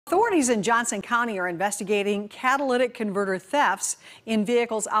Authorities in Johnson County are investigating catalytic converter thefts in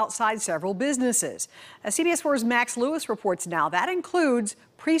vehicles outside several businesses. CBS 4's Max Lewis reports now that includes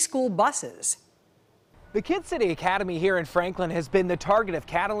preschool buses. The Kid City Academy here in Franklin has been the target of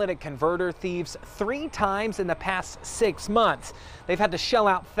catalytic converter thieves 3 times in the past 6 months. They've had to shell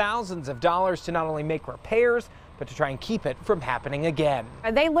out thousands of dollars to not only make repairs, but to try and keep it from happening again.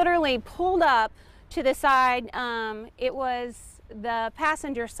 They literally pulled up to the side. It was the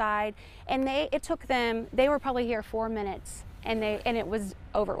passenger side, and it took them, they were probably here 4 minutes, and it was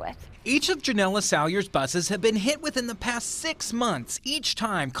over with. Each of Jonella Salyers' buses have been hit within the past 6 months, each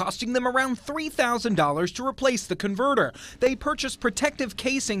time costing them around $3,000 to replace the converter. They purchased protective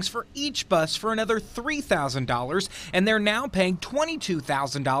casings for each bus for another $3,000, and they're now paying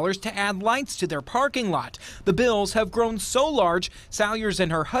 $22,000 to add lights to their parking lot. The bills have grown so large, Salyers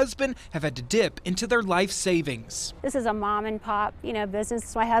and her husband have had to dip into their life savings. This is a mom and pop,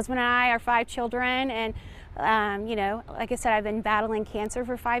 business. My husband and I are 5 children, and like I said, I've been battling cancer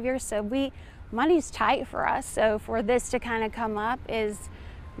for 5 years, so money's tight for us. So for this to kind of come up is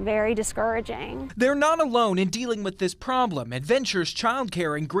very discouraging. They're not alone in dealing with this problem. Adventures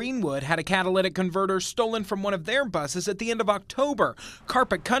Childcare in Greenwood had a catalytic converter stolen from one of their buses at the end of October.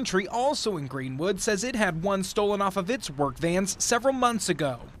 Carpet Country, also in Greenwood, says it had one stolen off of its work vans several months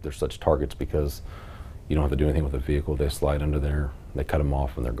ago. They're such targets because you don't have to do anything with the vehicle. They slide under there, they cut them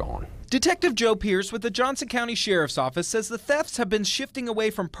off, and they're gone. Detective Joe Pierce with the Johnson County Sheriff's Office says the thefts have been shifting away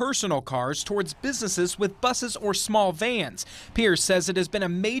from personal cars towards businesses with buses or small vans. Pierce says it has been a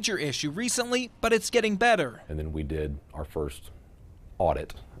major issue recently, but it's getting better. And then we did our first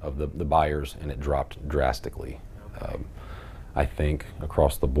audit of the buyers, and it dropped drastically. I think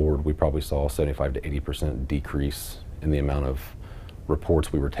across the board we probably saw a 75 to 80% decrease in the amount of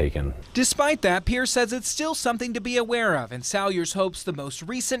reports we were taking. Despite that, Pierce says it's still something to be aware of, and Salyers hopes the most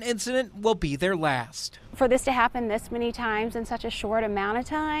recent incident will be their last. For this to happen this many times in such a short amount of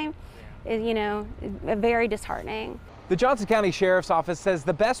time is, very disheartening. The Johnson County Sheriff's Office says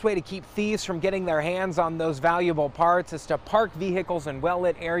the best way to keep thieves from getting their hands on those valuable parts is to park vehicles in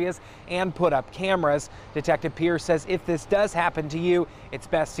well-lit areas and put up cameras. Detective Pierce says if this does happen to you, it's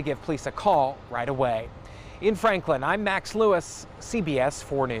best to give police a call right away. In Franklin, I'm Max Lewis, CBS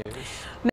 4 News.